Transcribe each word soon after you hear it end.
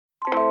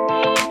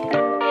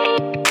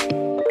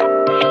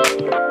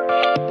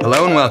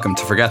Hello and welcome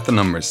to Forget the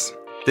Numbers.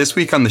 This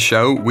week on the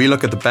show, we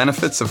look at the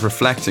benefits of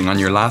reflecting on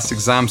your last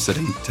exam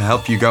sitting to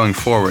help you going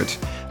forward,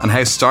 and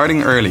how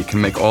starting early can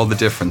make all the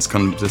difference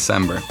come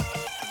December.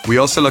 We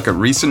also look at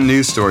recent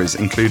news stories,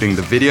 including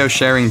the video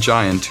sharing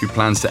giant who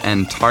plans to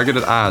end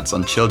targeted ads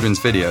on children's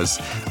videos,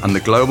 and the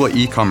global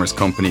e-commerce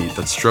company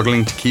that's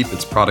struggling to keep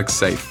its products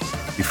safe,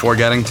 before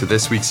getting to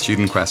this week's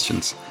student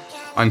questions.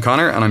 I'm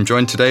Connor, and I'm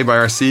joined today by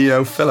our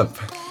CEO, Philip.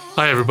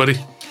 Hi, everybody.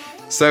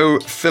 So,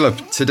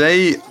 Philip,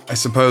 today, I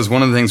suppose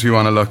one of the things we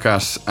want to look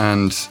at,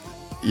 and,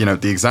 you know,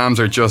 the exams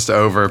are just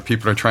over,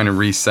 people are trying to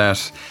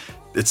reset.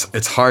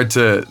 It's hard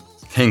to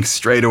think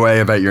straight away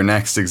about your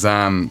next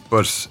exam,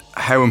 but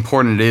how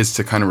important it is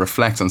to kind of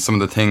reflect on some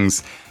of the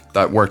things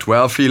that worked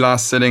well for you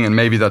last sitting and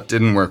maybe that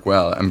didn't work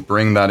well, and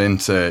bring that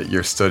into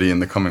your study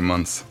in the coming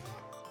months.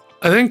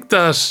 I think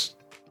that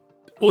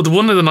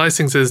one of the nice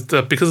things is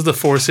that because of the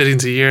 4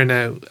 sittings a year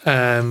now,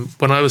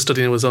 when I was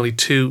studying it was only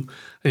 2,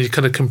 and you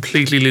kind of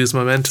completely lose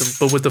momentum.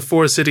 But with the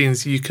 4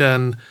 sittings, you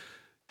can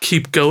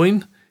keep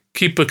going,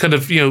 keep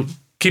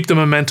the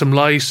momentum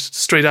light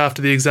straight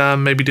after the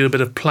exam, maybe do a bit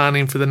of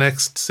planning for the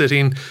next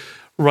sitting,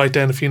 write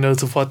down a few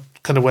notes of what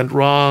kind of went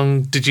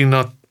wrong. Did you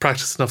not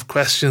practice enough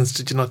questions?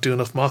 Did you not do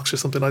enough mocks or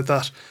something like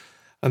that?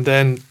 And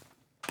then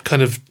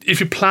kind of, if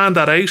you plan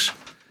that out,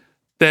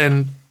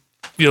 then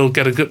you'll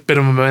get a good bit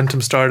of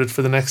momentum started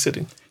for the next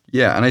sitting.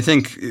 Yeah, and I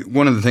think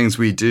one of the things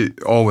we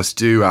always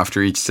do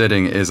after each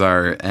sitting is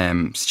our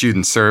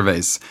student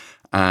surveys,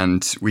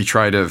 and we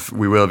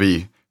will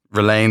be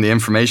relaying the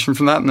information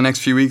from that in the next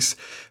few weeks.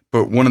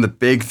 But one of the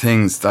big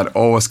things that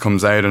always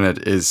comes out in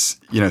it is,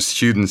 you know,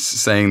 students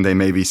saying they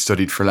maybe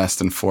studied for less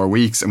than 4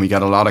 weeks, and we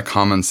get a lot of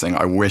comments saying,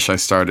 I wish I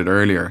started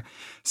earlier.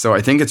 So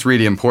I think it's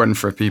really important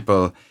for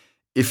people,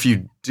 if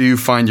you do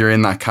find you're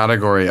in that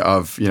category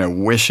of, you know,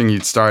 wishing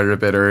you'd started a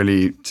bit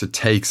early, to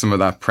take some of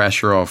that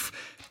pressure off.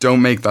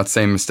 Don't make that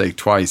same mistake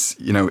twice.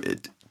 You know,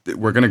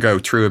 we're going to go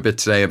through a bit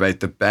today about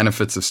the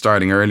benefits of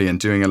starting early and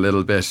doing a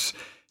little bit,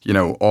 you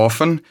know,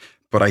 often.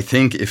 But I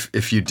think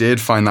if you did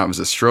find that was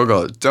a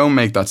struggle, don't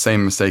make that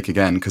same mistake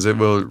again, because it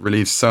will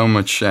relieve so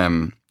much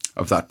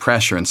of that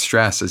pressure and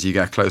stress as you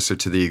get closer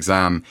to the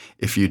exam,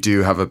 if you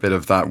do have a bit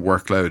of that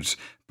workload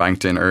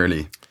banked in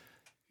early.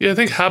 Yeah, I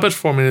think habit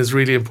forming is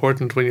really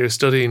important when you're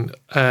studying.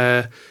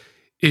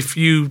 If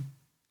you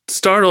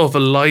start off a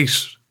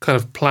light kind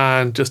of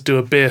plan, just do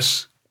a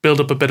bit, build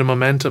up a bit of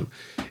momentum,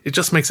 it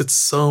just makes it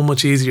so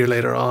much easier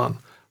later on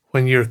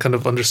when you're kind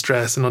of under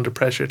stress and under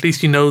pressure. At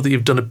least you know that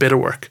you've done a bit of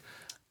work.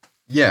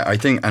 Yeah, I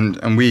think,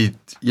 and we,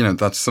 you know,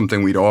 that's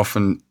something we'd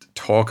often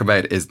talk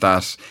about, is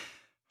that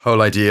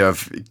whole idea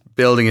of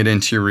building it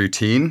into your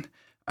routine.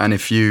 And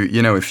if you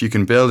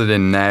can build it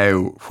in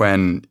now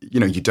when, you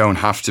know, you don't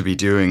have to be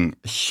doing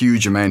a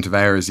huge amount of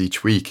hours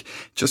each week,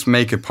 just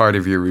make it part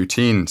of your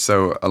routine.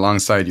 So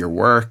alongside your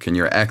work and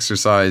your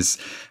exercise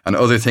and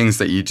other things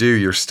that you do,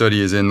 your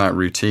study is in that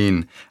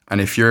routine.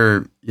 And if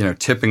you're, you know,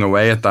 tipping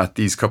away at that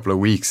these couple of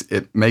weeks,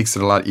 it makes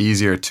it a lot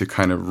easier to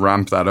kind of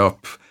ramp that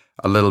up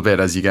a little bit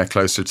as you get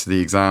closer to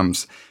the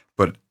exams.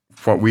 But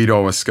what we'd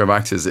always go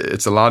back to is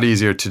it's a lot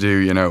easier to do,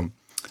 you know,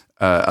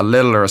 a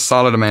little or a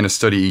solid amount of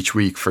study each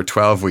week for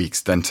 12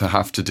 weeks than to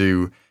have to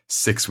do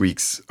 6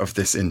 weeks of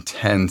this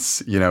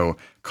intense, you know,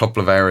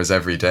 couple of hours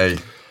every day.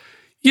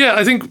 Yeah,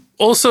 I think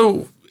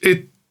also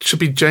it should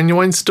be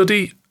genuine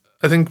study.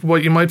 I think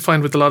what you might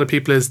find with a lot of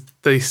people is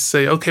they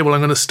say, okay, well, I'm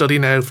going to study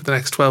now for the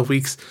next 12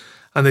 weeks.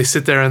 And they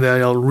sit there and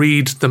they'll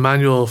read the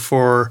manual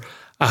for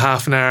a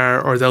half an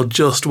hour, or they'll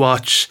just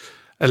watch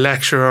a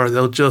lecture, or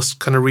they'll just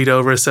kind of read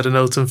over a set of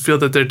notes and feel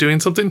that they're doing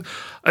something.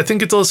 I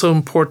think it's also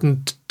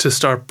important to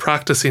start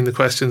practicing the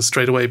questions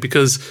straight away,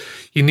 because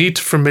you need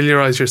to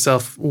familiarize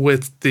yourself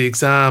with the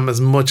exam as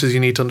much as you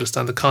need to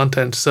understand the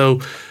content. So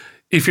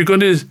if you're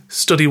going to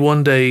study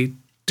one day,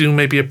 do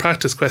maybe a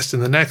practice question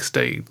the next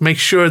day. Make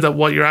sure that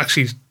what you're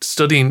actually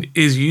studying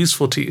is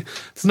useful to you.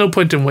 There's no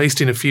point in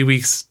wasting a few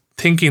weeks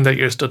thinking that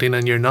you're studying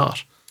and you're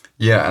not.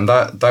 Yeah, and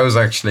that was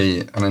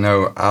actually, and I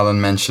know Alan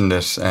mentioned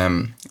it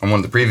on one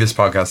of the previous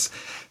podcasts,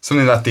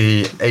 something that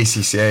the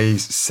ACCA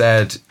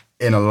said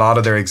in a lot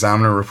of their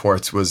examiner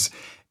reports was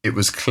it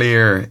was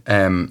clear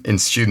in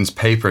students'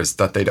 papers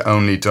that they'd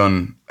only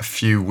done a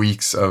few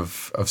weeks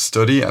of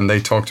study, and they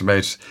talked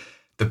about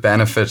the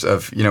benefit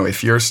of, you know,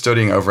 if you're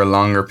studying over a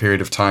longer period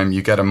of time,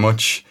 you get a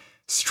much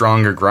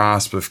stronger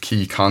grasp of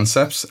key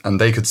concepts, and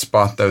they could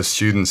spot those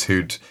students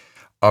who'd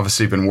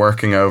obviously been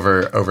working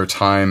over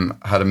time,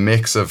 had a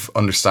mix of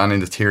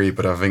understanding the theory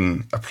but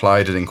having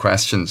applied it in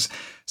questions.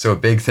 So a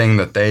big thing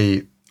that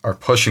they are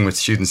pushing with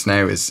students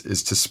now is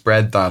to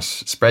spread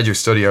your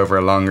study over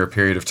a longer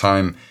period of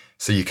time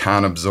so you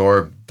can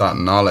absorb that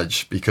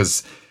knowledge,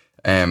 because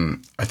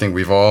I think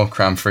we've all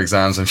crammed for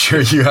exams. I'm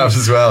sure you have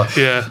as well.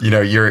 Yeah. You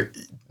know,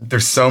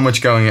 there's so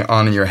much going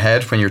on in your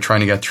head when you're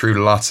trying to get through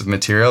lots of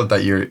material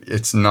that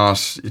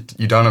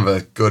you don't have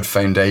a good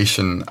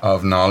foundation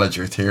of knowledge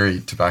or theory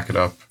to back it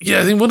up.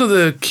 Yeah, I think one of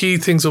the key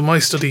things with my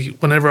study,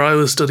 whenever I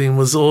was studying,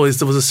 was always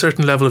there was a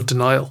certain level of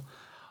denial.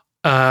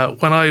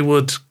 When I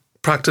would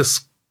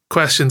practice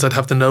questions, I'd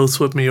have the notes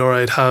with me, or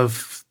I'd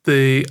have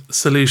the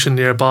solution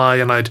nearby,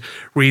 and I'd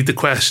read the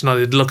question,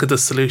 I'd look at the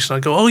solution,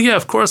 I'd go, oh yeah,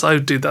 of course I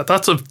would do that.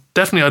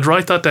 Definitely I'd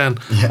write that down.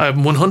 Yeah. I'm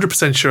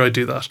 100% sure I'd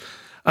do that.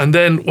 And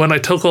then when I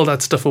took all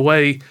that stuff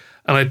away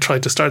and I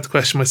tried to start the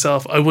question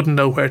myself, I wouldn't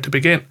know where to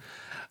begin.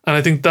 And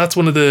I think that's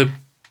one of the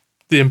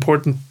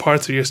important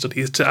parts of your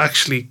study, is to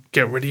actually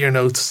get rid of your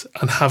notes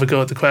and have a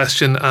go at the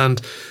question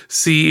and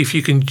see if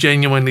you can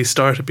genuinely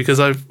start it. Because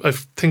I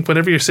think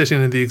whenever you're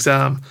sitting in the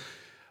exam,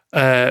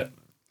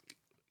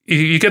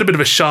 you get a bit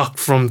of a shock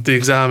from the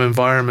exam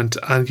environment,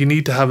 and you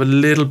need to have a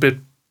little bit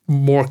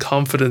more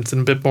confidence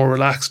and a bit more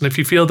relaxed. And if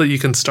you feel that you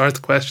can start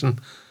the question,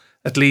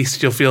 at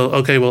least you'll feel,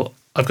 okay, well,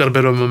 I've got a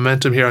bit of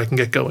momentum here, I can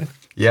get going.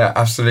 Yeah,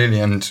 absolutely.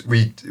 And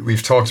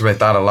we've talked about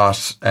that a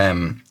lot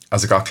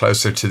as it got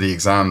closer to the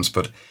exams,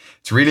 but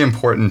it's really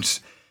important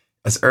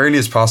as early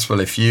as possible.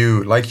 If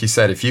you, like you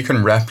said, if you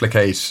can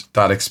replicate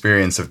that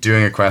experience of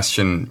doing a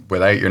question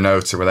without your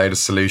notes or without a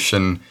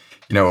solution,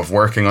 of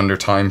working under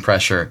time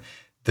pressure,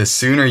 the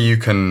sooner you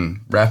can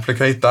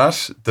replicate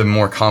that, the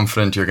more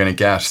confident you're going to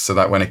get, so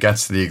that when it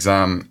gets to the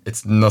exam,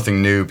 it's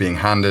nothing new being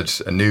handed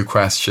a new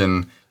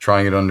question,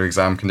 trying it under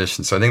exam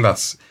conditions. So I think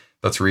that's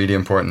really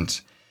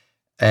important.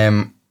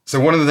 So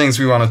one of the things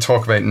we want to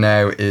talk about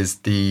now is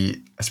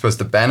the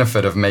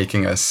benefit of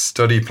making a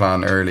study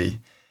plan early.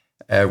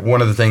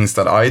 One of the things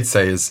that I'd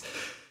say is,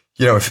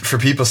 for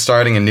people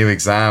starting a new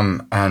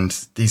exam, and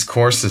these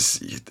courses,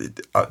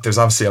 there's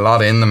obviously a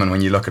lot in them. And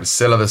when you look at a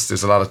syllabus,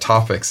 there's a lot of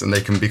topics and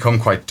they can become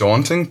quite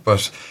daunting.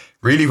 But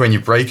really, when you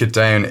break it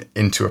down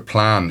into a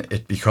plan,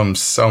 it becomes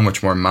so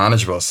much more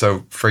manageable.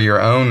 So for your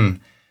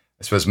own,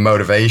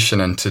 motivation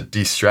and to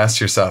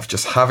de-stress yourself,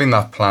 just having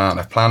that plan,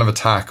 a plan of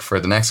attack for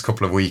the next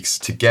couple of weeks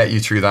to get you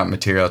through that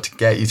material, to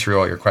get you through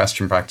all your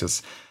question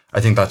practice, I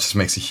think that just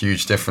makes a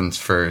huge difference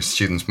for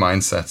students'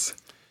 mindsets.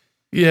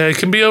 Yeah, it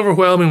can be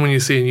overwhelming when you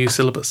see a new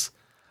syllabus,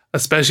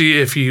 especially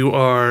if you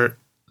are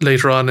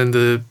later on in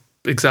the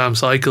exam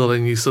cycle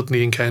and you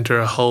suddenly encounter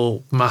a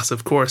whole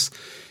massive course.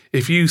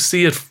 If you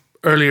see it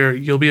earlier,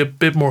 you'll be a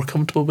bit more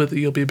comfortable with it,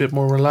 you'll be a bit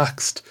more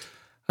relaxed,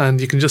 and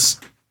you can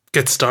just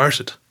get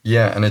started.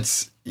 Yeah, and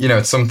it's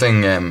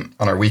something on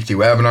our weekly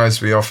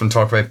webinars we often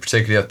talk about,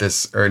 particularly at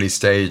this early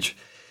stage,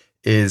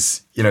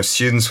 is,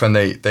 students when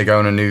they go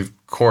on a new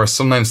course,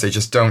 sometimes they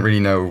just don't really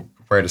know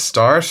where to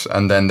start,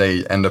 and then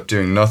they end up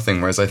doing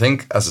nothing. Whereas I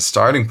think as a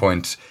starting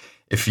point,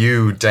 if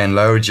you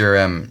download your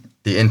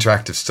the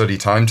interactive study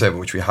timetable,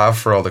 which we have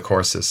for all the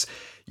courses,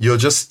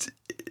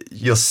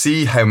 you'll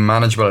see how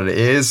manageable it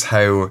is,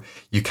 how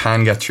you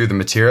can get through the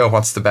material,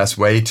 what's the best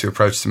way to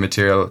approach the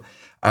material.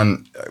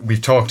 And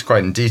we've talked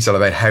quite in detail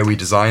about how we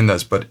design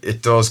those, but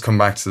it does come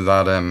back to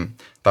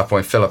that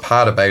point Philip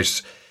had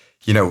about,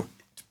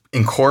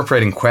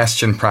 incorporating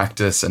question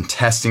practice and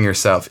testing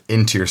yourself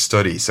into your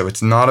study. So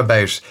it's not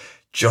about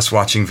just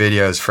watching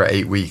videos for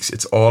 8 weeks.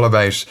 It's all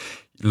about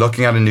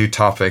looking at a new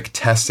topic,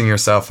 testing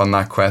yourself on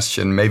that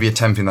question, maybe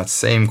attempting that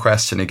same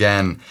question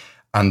again,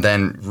 and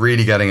then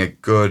really getting a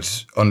good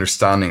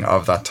understanding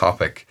of that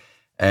topic.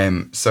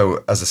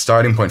 So as a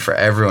starting point for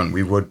everyone,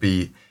 we would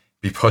be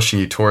pushing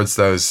you towards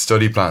those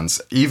study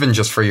plans, even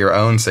just for your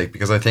own sake,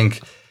 because I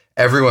think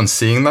everyone's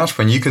seeing that.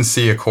 When you can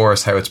see a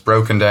course, how it's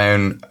broken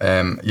down,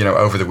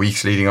 over the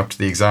weeks leading up to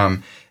the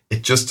exam,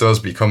 it just does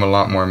become a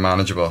lot more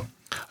manageable.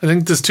 I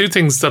think there's two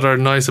things that are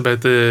nice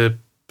about the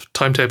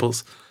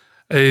timetables.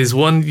 Is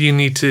one, you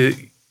need to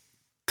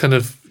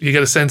you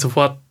get a sense of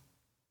what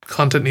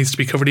content needs to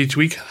be covered each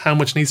week, how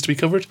much needs to be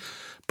covered,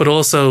 but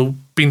also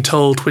being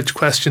told which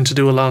question to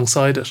do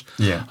alongside it.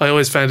 Yeah. I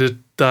always found it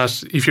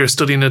that if you're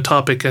studying a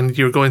topic and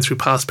you're going through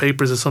past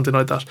papers or something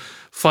like that,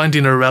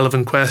 finding a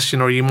relevant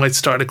question, or you might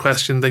start a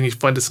question, then you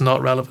find it's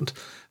not relevant.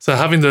 So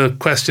having the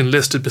question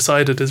listed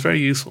beside it is very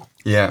useful.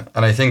 Yeah,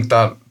 and I think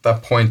that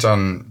point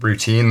on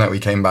routine that we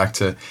came back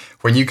to,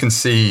 when you can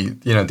see,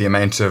 the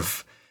amount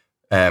of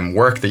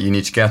work that you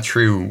need to get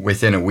through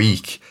within a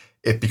week,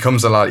 it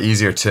becomes a lot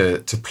easier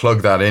to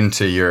plug that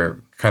into your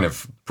kind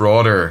of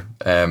broader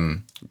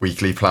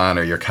weekly plan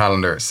or your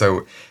calendar.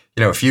 So,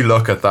 if you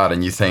look at that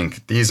and you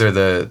think, these are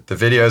the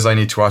videos I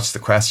need to watch, the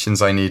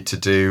questions I need to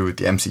do,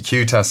 the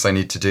MCQ tests I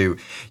need to do,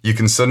 you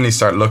can suddenly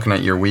start looking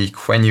at your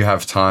week when you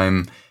have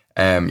time,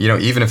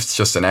 even if it's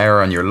just an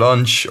hour on your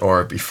lunch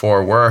or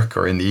before work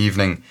or in the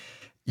evening,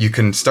 you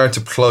can start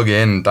to plug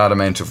in that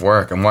amount of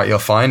work. And what you'll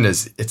find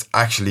is it's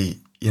actually,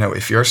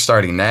 if you're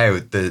starting now,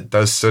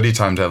 those study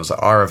timetables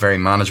are a very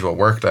manageable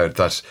workload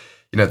that,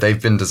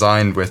 they've been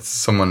designed with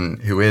someone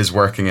who is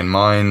working in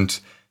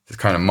mind, the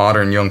kind of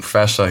modern young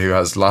professional who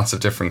has lots of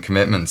different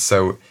commitments.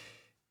 So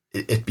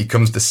it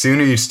becomes, the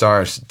sooner you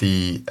start,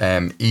 the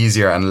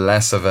easier and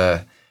less of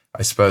a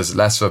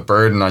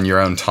burden on your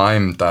own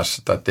time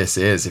that this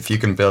is. If you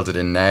can build it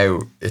in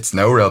now, it's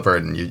no real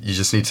burden. You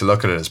just need to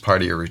look at it as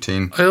part of your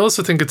routine. I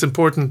also think it's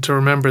important to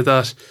remember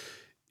that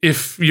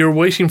if you're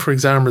waiting for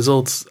exam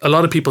results, a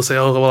lot of people say,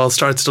 oh, well, I'll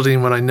start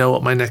studying when I know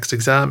what my next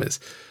exam is.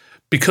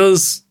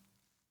 Because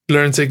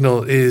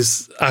LearnSignal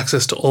is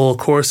access to all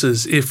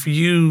courses, if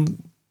you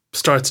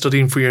start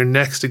studying for your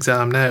next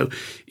exam now,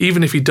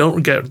 even if you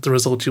don't get the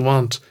result you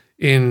want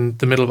in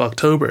the middle of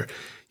October,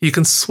 you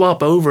can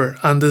swap over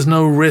and there's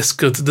no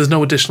risk of, there's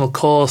no additional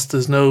cost,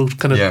 there's no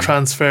kind of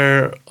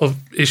transfer of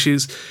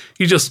issues.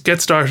 You just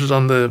get started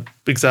on the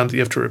exam that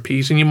you have to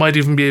repeat, and you might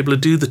even be able to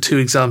do the 2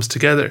 exams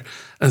together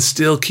and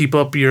still keep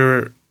up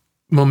your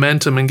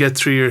momentum and get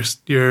through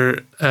your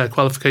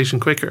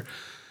qualification quicker,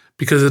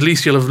 because at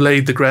least you'll have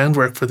laid the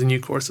groundwork for the new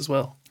course as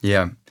well.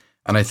 Yeah.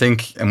 And I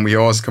think, and we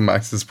always come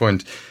back to this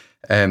point,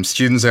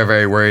 students are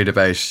very worried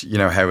about,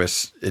 how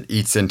it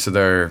eats into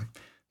their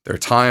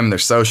time, their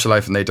social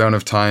life, and they don't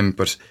have time.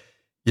 But,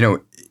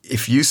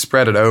 if you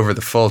spread it over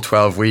the full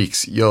 12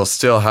 weeks, you'll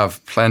still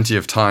have plenty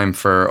of time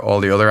for all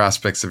the other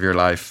aspects of your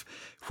life.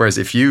 Whereas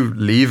if you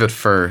leave it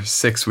for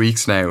 6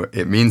 weeks now,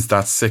 it means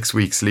that 6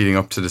 weeks leading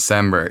up to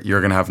December,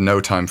 you're going to have no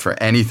time for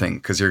anything,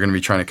 because you're going to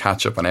be trying to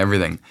catch up on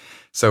everything.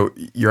 So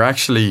you're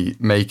actually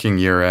making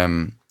your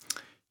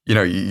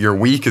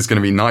week is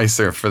going to be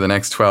nicer for the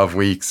next 12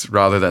 weeks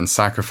rather than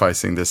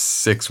sacrificing this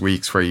 6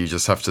 weeks where you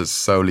just have to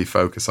solely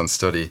focus on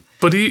study.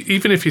 But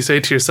even if you say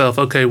to yourself,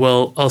 okay,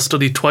 well, I'll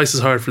study twice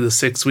as hard for the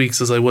 6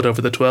 weeks as I would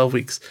over the 12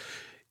 weeks,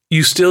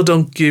 you still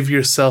don't give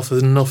yourself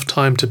enough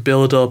time to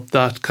build up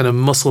that kind of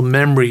muscle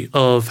memory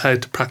of how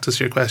to practice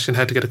your question,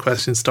 how to get a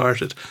question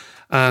started.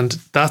 And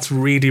that's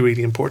really,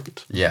 really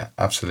important. Yeah,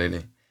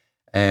 absolutely.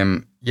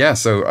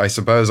 So I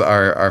suppose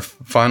our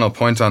final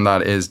point on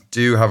that is,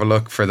 do have a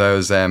look for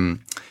those.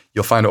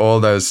 You'll find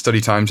all those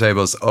study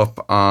timetables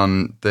up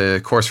on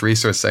the course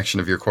resource section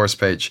of your course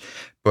page.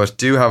 But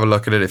do have a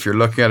look at it. If you're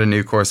looking at a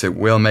new course, it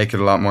will make it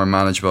a lot more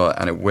manageable,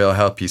 and it will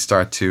help you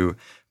start to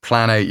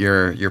plan out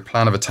your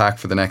plan of attack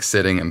for the next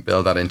sitting and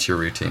build that into your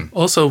routine.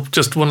 Also,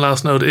 just one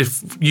last note,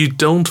 if you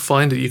don't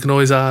find it, you can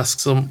always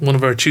ask one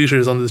of our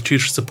tutors on the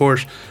tutor support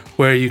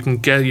where you can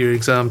get your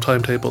exam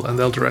timetable, and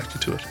they'll direct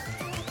you to it.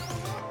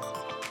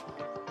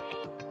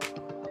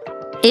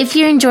 If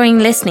you're enjoying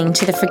listening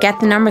to the Forget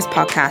the Numbers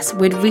podcast,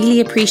 we'd really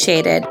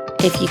appreciate it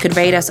if you could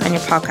rate us on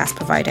your podcast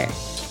provider.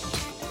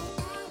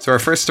 So our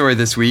first story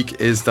this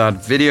week is that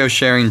video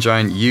sharing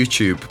giant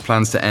YouTube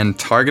plans to end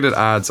targeted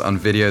ads on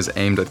videos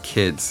aimed at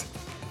kids.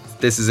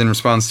 This is in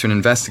response to an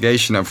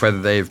investigation of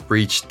whether they've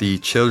breached the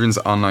Children's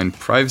Online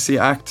Privacy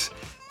Act,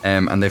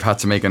 and they've had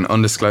to make an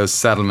undisclosed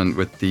settlement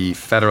with the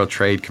Federal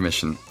Trade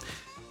Commission.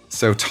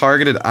 So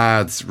targeted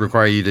ads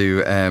require you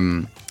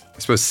to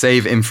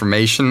save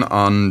information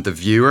on the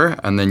viewer,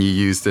 and then you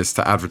use this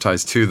to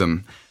advertise to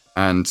them.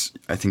 And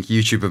I think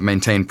YouTube have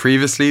maintained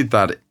previously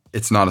that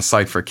it's not a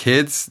site for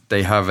kids.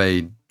 They have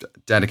a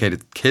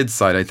dedicated kids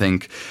site, I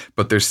think,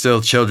 but there's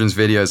still children's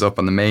videos up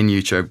on the main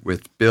YouTube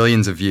with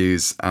billions of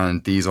views,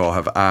 and these all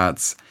have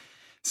ads.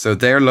 So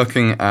they're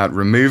looking at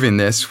removing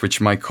this, which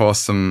might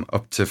cost them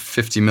up to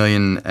 $50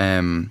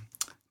 million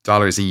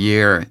dollars a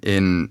year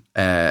in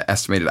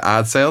estimated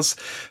ad sales.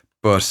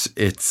 But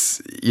it's,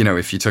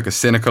 if you took a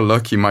cynical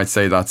look, you might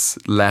say that's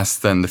less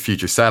than the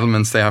future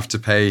settlements they have to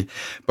pay.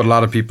 But a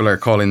lot of people are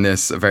calling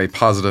this a very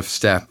positive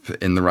step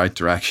in the right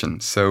direction.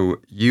 So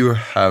you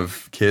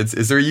have kids.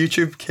 Is there a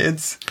YouTube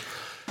Kids?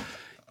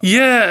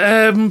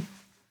 Yeah,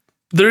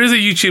 there is a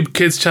YouTube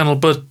Kids channel,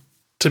 but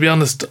to be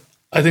honest,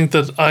 I think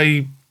that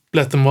I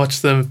let them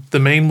watch the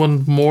main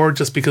one more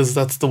just because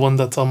that's the one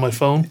that's on my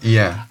phone.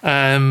 Yeah.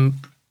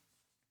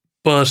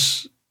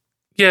 But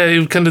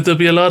yeah, there'll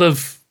be a lot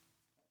of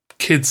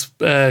kids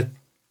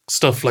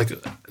stuff, like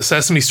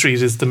Sesame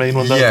Street is the main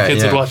one that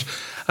kids would watch,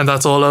 and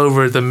that's all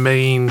over the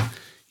main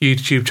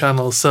YouTube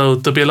channel. So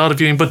there'll be a lot of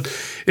viewing. But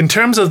in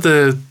terms of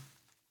the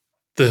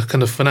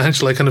kind of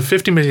financial, like kind of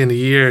 50 million a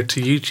year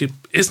to YouTube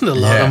isn't a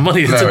lot of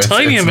money. It's a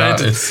tiny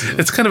amount.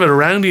 It's kind of a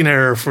rounding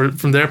error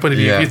from their point of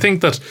view. Yeah. If you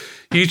think that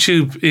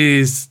YouTube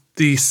is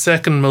the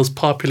second most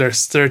popular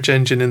search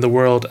engine in the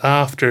world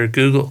after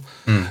Google,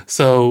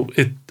 so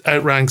it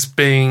outranks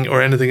Bing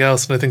or anything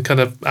else, and I think kind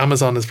of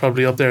Amazon is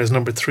probably up there as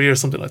number 3 or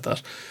something like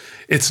that.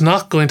 It's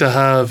not going to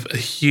have a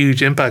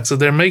huge impact. So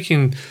they're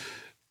making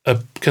a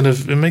kind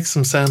of, it makes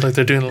them sound like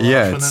they're doing a lot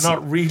when they're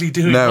not really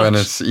doing much. And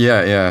it's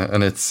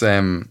and it's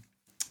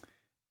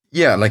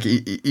like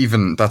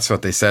even that's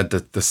what they said,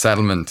 that the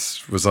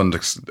settlement was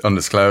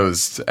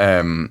undisclosed.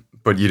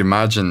 But you'd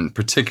imagine,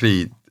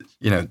 particularly,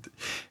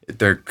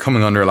 they're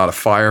coming under a lot of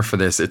fire for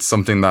this. It's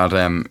something that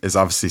is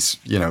obviously,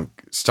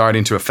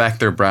 starting to affect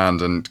their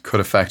brand and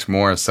could affect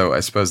more. So I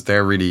suppose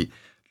they're really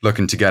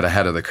looking to get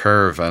ahead of the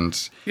curve. And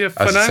as you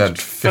said,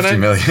 50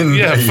 million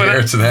a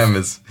year to them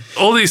is...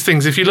 All these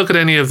things, if you look at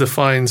any of the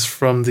fines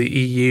from the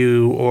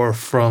EU or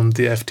from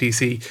the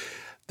FTC,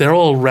 they're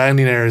all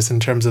rounding errors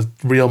in terms of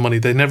real money.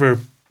 They never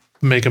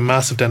make a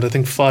massive dent. I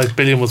think 5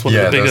 billion was one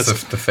of the biggest. Yeah,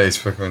 that's the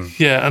Facebook one.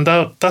 Yeah, and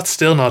that's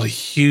still not a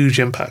huge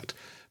impact.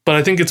 But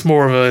I think it's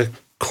more of a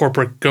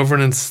corporate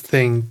governance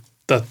thing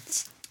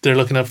that they're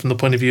looking at from the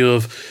point of view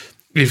of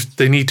if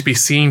they need to be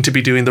seen to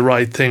be doing the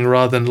right thing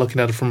rather than looking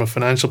at it from a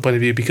financial point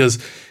of view. Because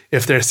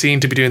if they're seen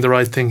to be doing the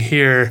right thing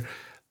here,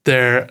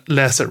 they're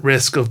less at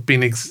risk of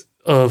being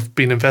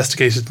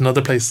investigated in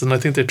other places. And I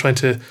think they're trying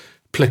to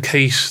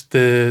placate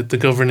the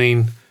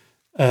governing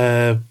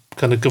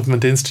kind of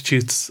government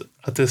institutes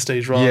at this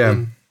stage rather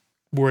than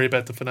worry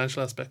about the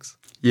financial aspects.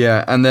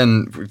 Yeah, and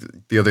then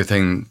the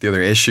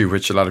other issue,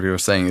 which a lot of people are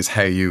saying, is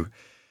how you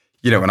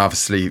know, and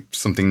obviously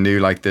something new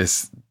like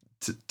this,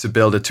 to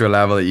build it to a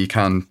level that you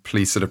can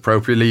police it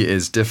appropriately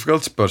is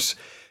difficult. But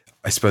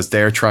I suppose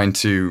they're trying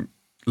to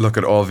look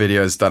at all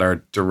videos that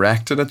are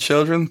directed at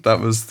children. That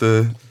was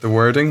the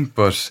wording,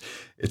 but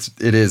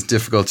it is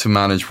difficult to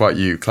manage what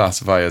you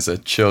classify as a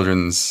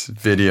children's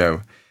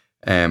video.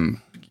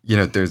 You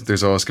know,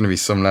 there's always going to be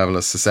some level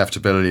of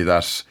susceptibility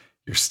that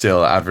you're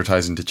still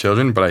advertising to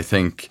children. But I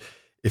think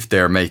if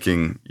they're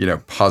making, you know,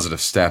 positive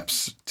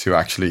steps to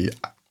actually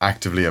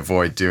actively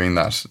avoid doing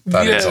that,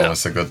 is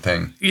always a good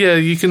thing. Yeah,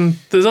 you can.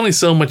 There's only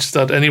so much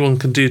that anyone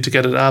can do to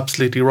get it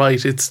absolutely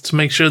right. It's to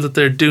make sure that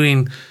they're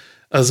doing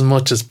as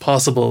much as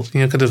possible.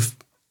 You know, kind of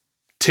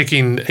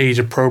ticking age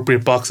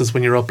appropriate boxes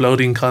when you're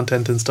uploading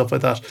content and stuff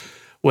like that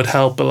would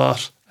help a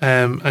lot.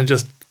 And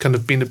just kind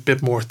of being a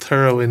bit more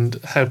thorough in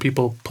how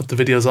people put the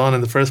videos on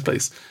in the first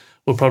place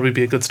will probably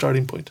be a good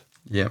starting point.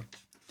 Yeah.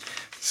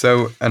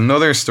 So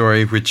another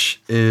story, which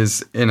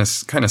is in a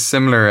kind of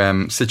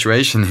similar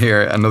situation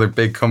here, another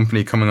big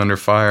company coming under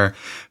fire,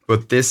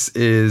 but this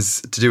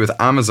is to do with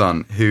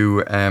Amazon,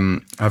 who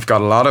have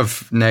got a lot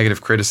of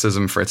negative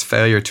criticism for its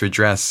failure to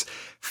address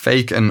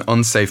fake and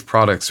unsafe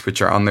products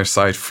which are on their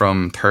site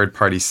from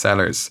third-party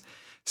sellers.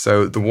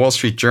 So the Wall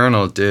Street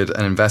Journal did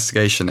an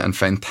investigation and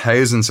found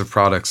thousands of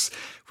products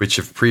which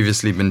have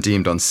previously been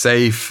deemed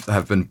unsafe,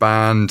 have been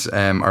banned,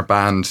 are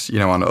banned, you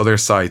know, on other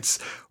sites,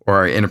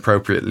 or are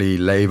inappropriately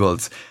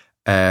labelled,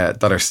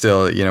 that are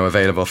still, you know,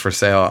 available for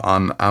sale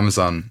on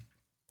Amazon.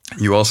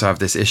 You also have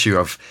this issue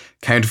of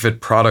counterfeit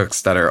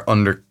products that are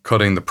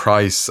undercutting the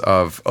price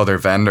of other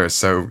vendors.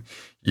 So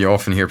you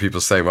often hear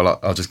people say, well,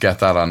 I'll just get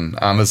that on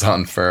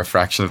Amazon for a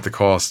fraction of the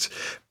cost.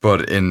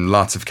 But in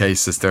lots of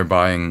cases, they're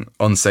buying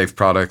unsafe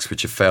products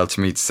which have failed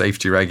to meet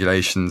safety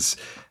regulations,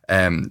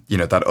 you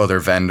know, that other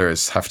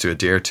vendors have to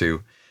adhere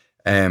to.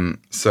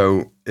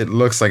 So it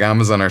looks like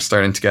Amazon are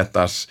starting to get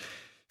that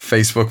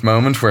Facebook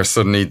moment where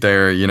suddenly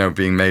they're, you know,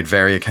 being made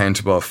very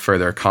accountable for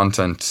their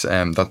content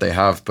that they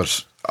have.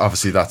 But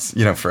obviously that's,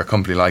 you know, for a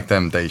company like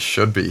them, they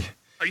should be.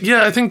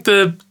 Yeah, I think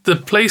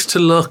the place to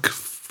look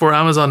for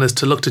Amazon is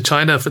to look to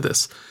China for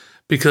this,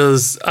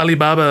 because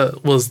Alibaba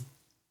was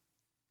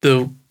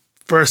the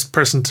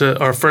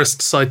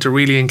first site to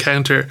really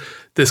encounter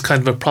this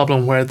kind of a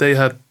problem where they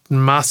had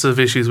massive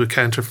issues with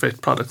counterfeit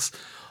products.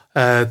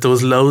 There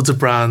was loads of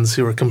brands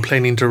who were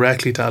complaining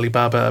directly to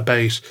Alibaba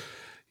about,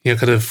 you know,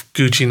 kind of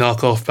Gucci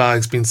knockoff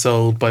bags being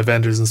sold by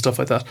vendors and stuff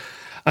like that.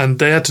 And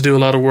they had to do a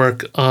lot of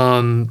work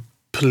on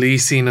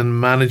policing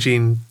and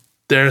managing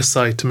their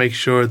site to make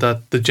sure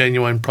that the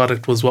genuine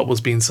product was what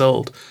was being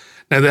sold.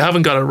 Now, they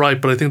haven't got it right,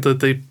 but I think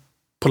that they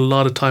put a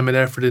lot of time and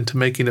effort into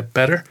making it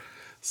better.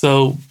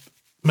 So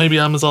maybe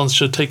Amazon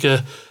should take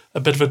a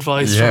bit of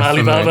advice from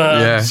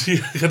Alibaba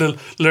and kind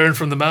of learn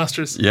from the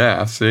masters. Yeah,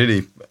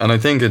 absolutely. And I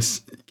think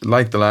it's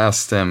like the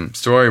last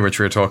story which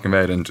we were talking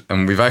about,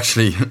 and we've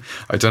actually,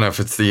 I don't know if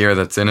it's the year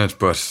that's in it,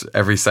 but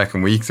every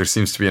second week there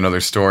seems to be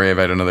another story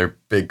about another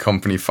big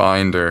company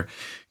fined or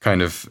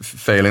kind of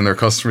failing their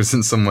customers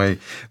in some way.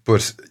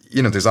 But,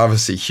 you know, there's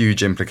obviously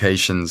huge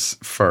implications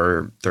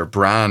for their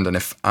brand. And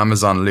if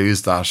Amazon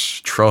lose that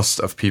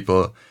trust of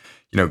people,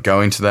 you know,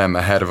 going to them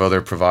ahead of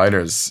other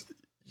providers,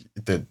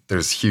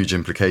 there's huge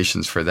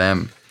implications for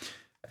them.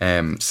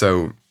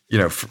 So, you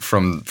know,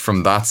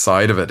 from that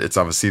side of it, it's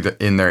obviously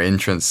in their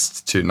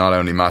interest to not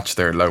only match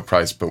their low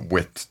price, but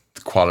with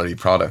quality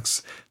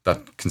products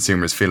that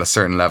consumers feel a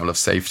certain level of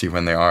safety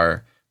when they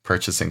are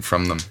purchasing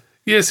from them.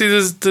 Yeah, see,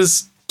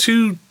 there's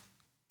two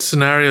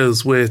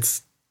scenarios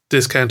with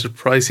discounted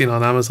pricing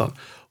on Amazon.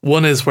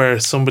 One is where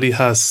somebody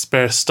has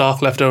spare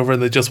stock left over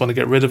and they just want to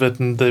get rid of it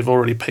and they've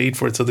already paid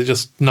for it, so they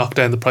just knock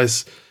down the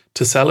price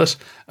to sell it.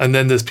 And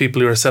then there's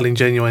people who are selling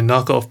genuine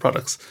knockoff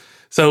products.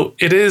 So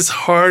it is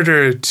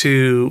harder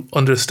to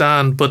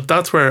understand, but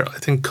that's where I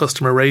think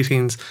customer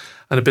ratings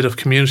and a bit of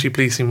community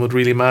policing would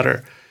really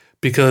matter.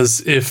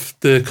 Because if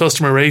the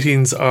customer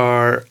ratings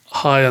are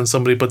high on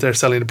somebody, but they're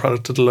selling the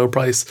product at a low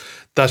price,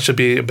 that should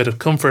be a bit of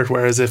comfort.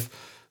 Whereas if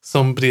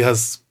somebody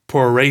has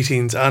poor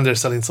ratings and they're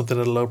selling something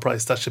at a low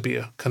price, that should be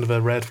a kind of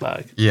a red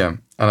flag. Yeah.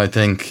 And I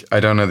think, I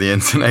don't know the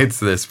ins and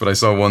outs of this, but I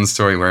saw one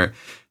story where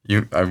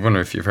I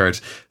wonder if you've heard,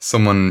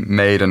 someone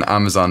made an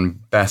Amazon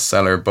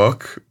bestseller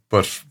book,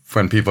 but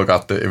when people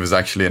got it was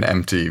actually an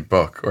empty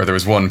book, or there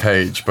was one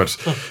page, but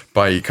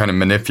by kind of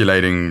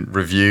manipulating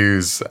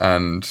reviews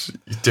and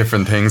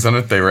different things on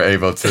it, they were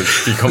able to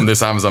become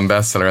this Amazon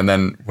bestseller. And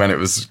then when it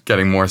was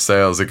getting more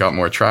sales, it got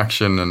more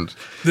traction. And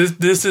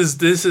this is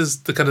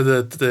the kind of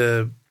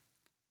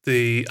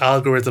the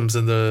algorithms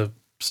and the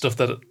stuff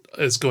that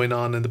is going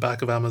on in the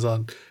back of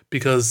Amazon,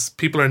 because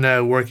people are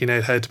now working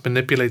out how to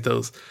manipulate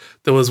those.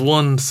 There was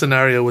one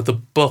scenario with a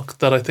book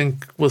that I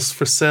think was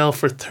for sale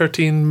for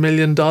 $13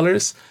 million.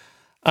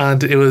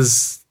 And there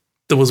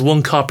was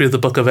one copy of the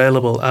book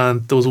available,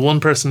 and there was one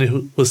person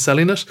who was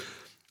selling it.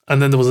 And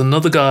then there was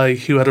another guy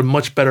who had a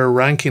much better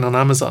ranking on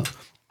Amazon.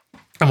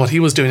 And what he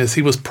was doing is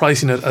he was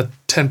pricing it at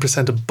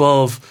 10%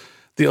 above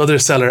the other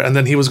seller, and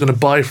then he was going to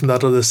buy from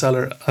that other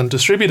seller and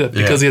distribute it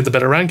because he had the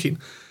better ranking.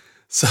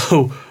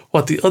 So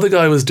what the other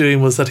guy was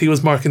doing was that he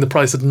was marking the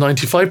price at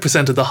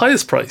 95% of the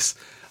highest price.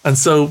 And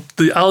so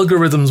the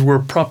algorithms were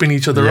propping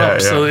each other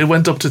up. So it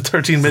went up to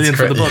 13 million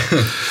for the book.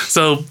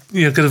 So,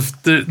 kind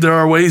of there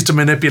are ways to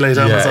manipulate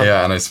Amazon.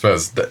 Yeah, and I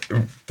suppose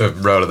the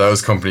role of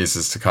those companies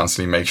is to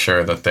constantly make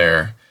sure that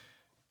they're,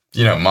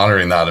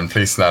 monitoring that and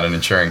policing that and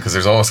ensuring, because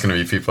there's always going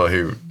to be people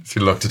who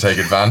look to take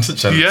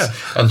advantage.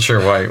 And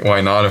sure,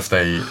 why not if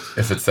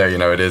it's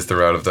there, it is the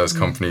role of those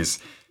companies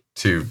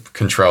to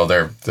control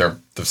the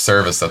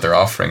service that they're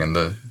offering and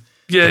the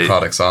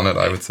products on it,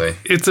 I would say.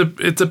 It's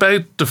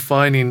about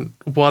defining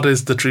what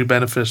is the true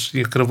benefit,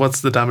 kind of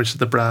what's the damage to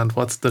the brand,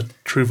 what's the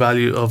true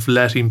value of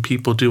letting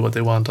people do what they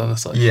want on a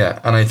site.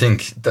 Yeah, and I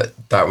think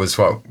that was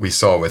what we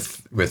saw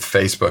with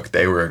Facebook.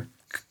 They were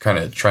kind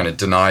of trying to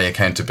deny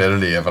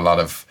accountability of a lot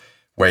of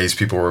ways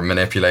people were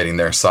manipulating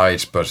their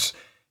site, but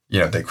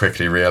they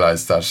quickly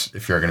realized that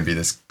if you're going to be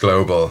this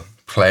global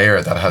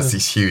player that has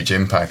these huge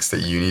impacts,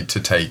 that you need to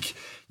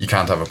you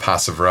can't have a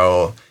passive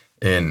role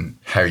in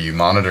how you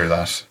monitor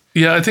that.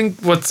 Yeah, I think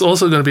what's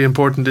also going to be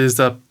important is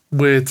that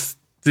with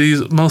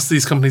most of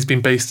these companies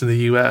being based in the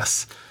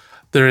US,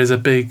 there is a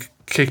big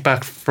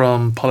kickback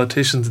from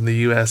politicians in the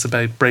US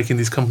about breaking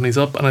these companies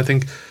up, and I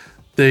think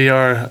they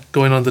are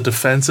going on the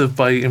defensive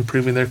by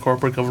improving their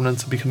corporate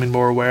governance and becoming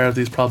more aware of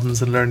these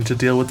problems and learning to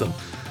deal with them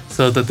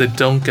so that they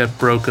don't get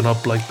broken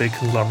up like big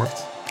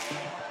conglomerates.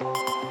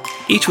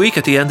 Each week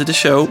at the end of the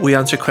show, we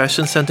answer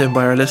questions sent in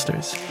by our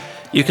listeners.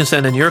 You can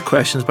send in your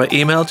questions by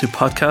email to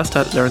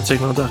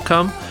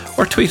podcast@learnsignal.com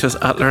or tweet us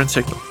at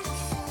learnsignal.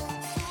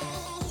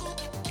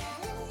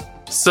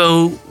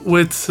 So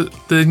with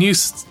the new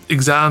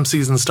exam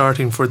season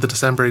starting for the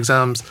December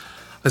exams,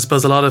 I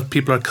suppose a lot of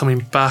people are coming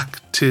back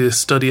to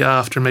study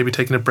after maybe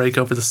taking a break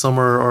over the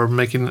summer or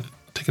taking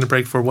a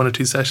break for 1 or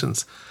 2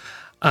 sessions.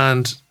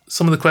 And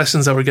some of the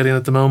questions that we're getting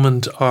at the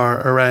moment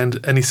are around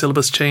any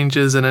syllabus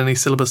changes and any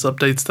syllabus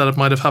updates that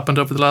might have happened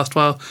over the last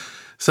while.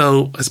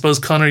 So I suppose,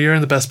 Conor, you're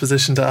in the best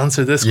position to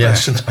answer this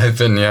question.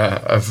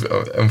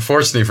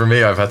 Unfortunately for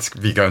me, I've had to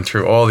be going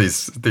through all the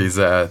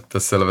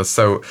syllabus.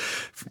 So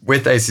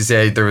with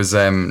ACCA, there was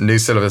new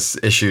syllabus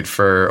issued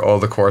for all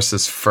the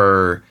courses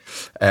for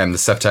the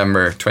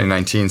September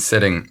 2019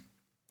 sitting.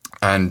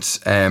 And,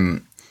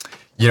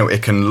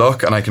 it can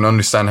look, and I can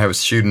understand how a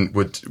student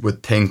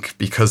would think,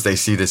 because they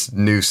see this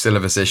new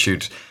syllabus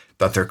issued,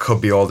 that there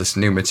could be all this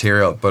new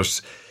material.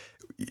 But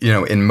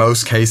in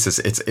most cases,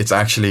 it's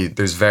actually,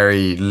 there's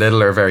very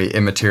little or very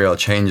immaterial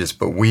changes.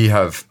 But we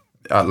have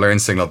at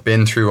LearnSignal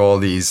been through all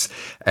these,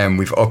 and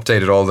we've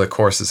updated all the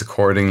courses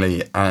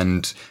accordingly,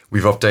 and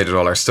we've updated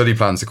all our study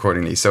plans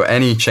accordingly. So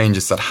any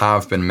changes that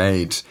have been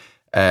made,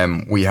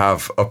 we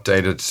have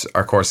updated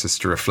our courses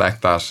to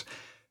reflect that.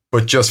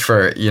 But just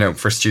for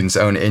students'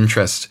 own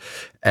interest,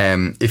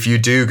 if you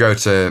do go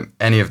to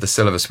any of the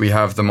syllabus, we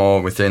have them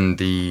all within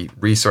the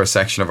resource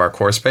section of our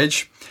course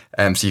page.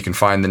 So you can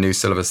find the new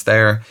syllabus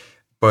there.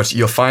 But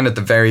you'll find at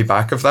the very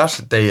back of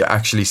that, they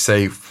actually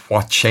say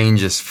what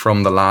changes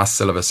from the last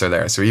syllabus are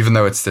there. So even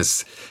though it's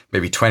this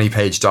maybe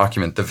 20-page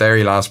document, the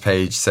very last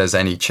page says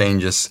any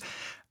changes.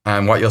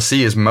 And what you'll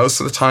see is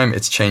most of the time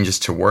it's changes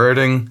to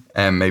wording,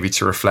 and maybe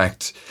to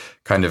reflect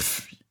kind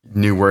of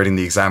new wording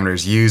the examiner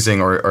is using,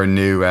 or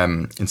new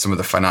in some of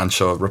the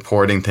financial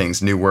reporting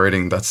things, new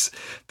wording that's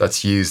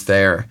used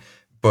there.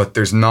 But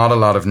there's not a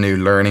lot of new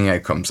learning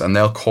outcomes, and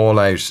they'll call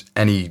out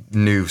any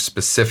new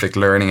specific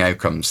learning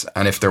outcomes.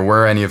 And if there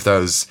were any of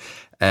those,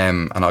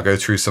 and I'll go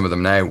through some of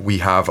them now, we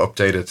have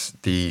updated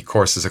the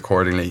courses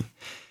accordingly.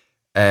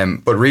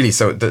 But really,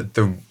 so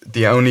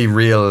the only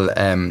real,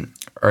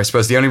 or I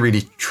suppose the only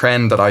really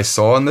trend that I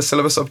saw in the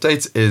syllabus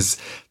updates is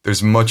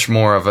there's much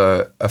more of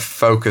a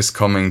focus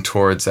coming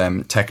towards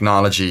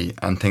technology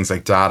and things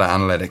like data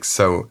analytics.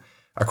 So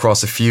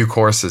across a few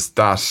courses,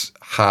 that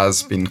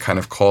has been kind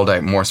of called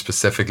out more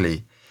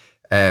specifically.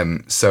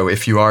 So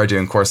if you are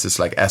doing courses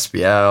like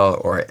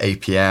SBL or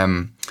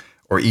APM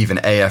or even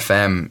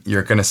AFM,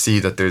 you're going to see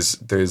that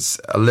there's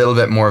a little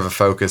bit more of a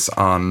focus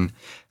on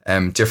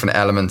different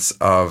elements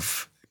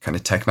of kind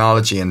of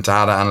technology and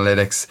data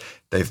analytics.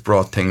 They've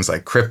brought things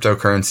like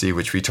cryptocurrency,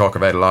 which we talk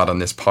about a lot on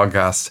this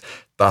podcast.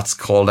 That's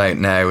called out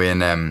now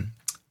in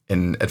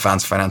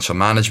advanced financial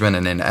management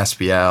and in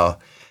SBL.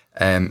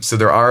 So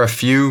there are a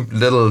few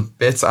little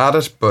bits at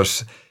it,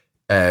 but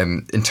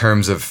in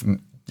terms of,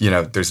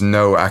 there's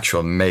no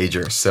actual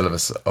major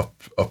syllabus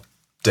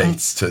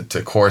updates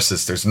to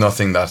courses. There's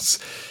nothing that's,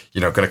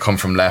 going to come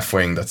from left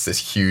wing that's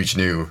this huge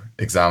new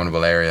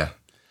examinable area.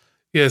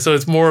 Yeah, so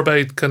it's more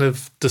about kind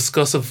of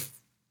discursive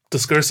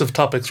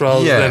topics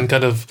rather than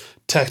kind of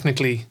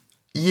technically.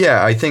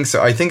 Yeah, I think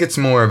so. I think it's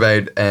more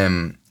about,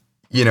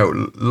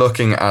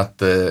 looking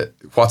at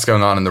what's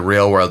going on in the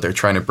real world. They're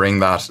trying to bring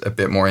that a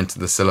bit more into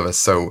the syllabus.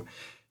 So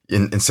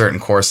in certain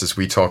courses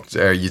we talked,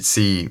 you'd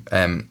see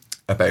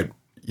about,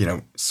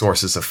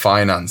 sources of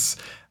finance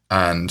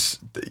and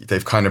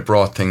they've kind of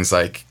brought things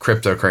like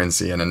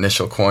cryptocurrency and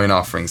initial coin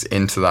offerings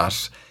into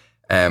that,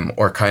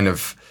 or kind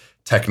of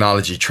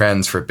technology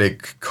trends for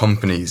big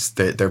companies.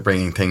 They're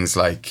bringing things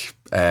like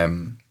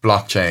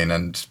blockchain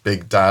and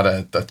big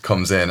data that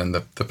comes in, and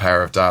the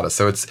power of data.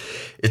 So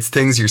it's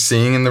things you're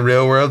seeing in the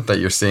real world that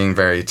you're seeing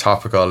very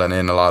topical and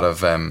in a lot of,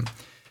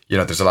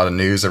 there's a lot of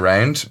news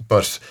around,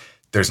 but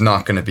there's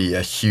not going to be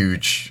a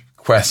huge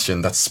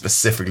question that's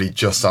specifically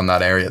just on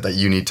that area that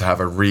you need to have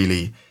a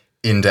really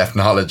in-depth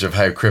knowledge of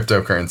how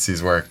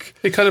cryptocurrencies work.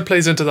 It kind of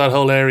plays into that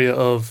whole area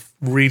of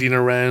reading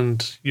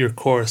around your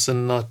course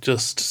and not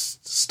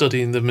just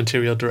studying the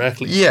material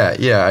directly.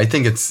 Yeah. I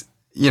think it's,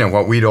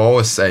 what we'd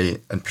always say,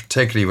 and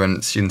particularly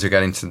when students are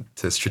getting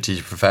to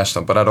strategic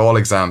professional, but at all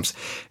exams,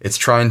 it's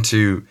trying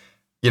to,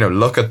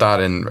 look at that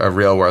in a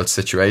real world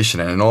situation.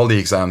 And in all the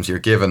exams, you're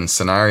given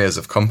scenarios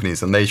of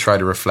companies and they try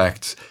to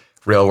reflect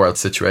real world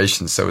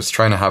situations. So it's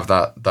trying to have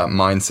that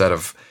mindset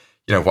of,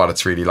 what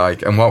it's really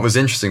like. And what was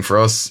interesting for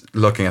us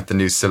looking at the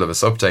new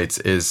syllabus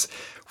updates is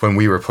when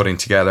we were putting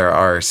together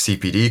our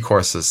CPD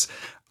courses,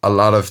 a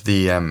lot of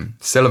the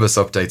syllabus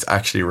updates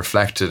actually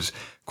reflected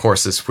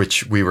courses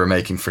which we were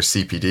making for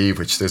CPD,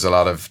 which there's a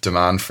lot of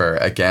demand for,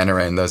 again,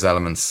 around those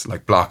elements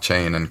like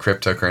blockchain and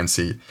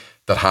cryptocurrency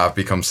that have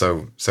become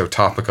so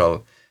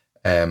topical.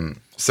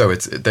 So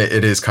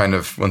it is kind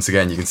of, once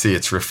again, you can see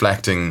it's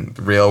reflecting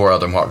the real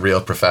world and what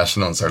real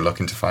professionals are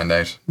looking to find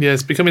out. Yeah,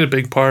 it's becoming a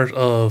big part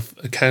of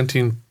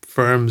accounting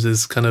firms,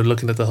 is kind of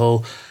looking at the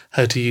whole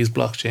how to use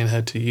blockchain,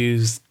 how to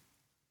use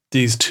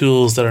these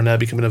tools that are now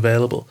becoming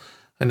available.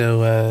 I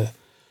know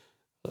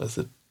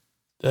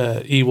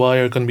EY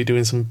are going to be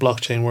doing some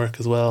blockchain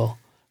work as well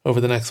over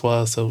the next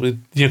while. So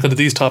kind of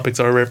these topics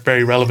are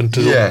very relevant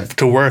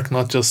to work,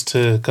 not just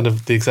to kind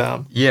of the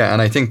exam. Yeah,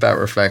 and I think that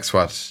reflects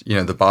what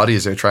the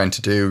bodies are trying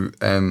to do.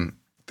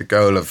 The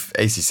goal of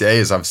ACCA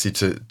is obviously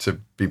to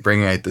be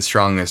bringing out the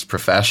strongest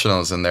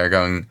professionals, and they're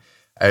going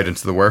out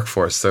into the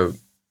workforce. So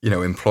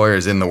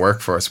employers in the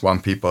workforce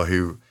want people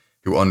who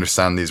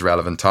understand these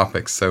relevant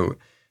topics. So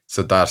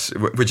that,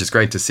 which is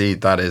great to see,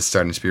 that is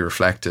starting to be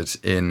reflected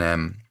in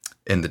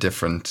the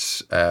different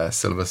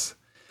syllabus.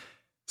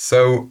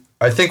 So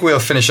I think we'll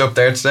finish up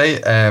there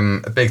today.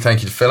 A big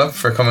thank you to Philip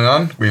for coming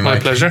on. We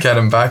might get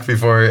him back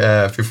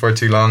before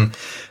too long.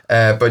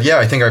 But yeah,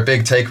 I think our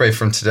big takeaway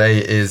from today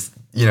is,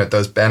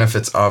 those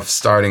benefits of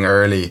starting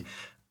early,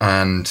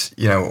 and,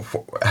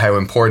 how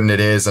important it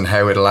is and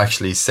how it'll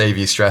actually save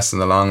you stress in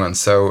the long run.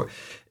 So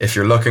if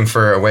you're looking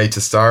for a way to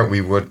start,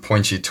 we would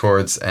point you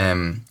towards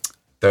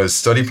those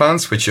study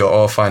plans, which you'll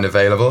all find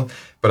available.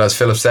 But as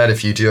Philip said,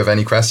 if you do have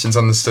any questions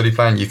on the study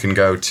plan, you can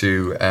go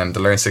to the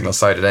LearnSignal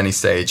site at any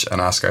stage and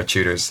ask our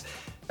tutors.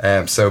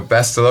 So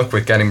best of luck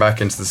with getting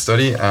back into the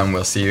study, and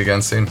we'll see you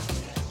again soon.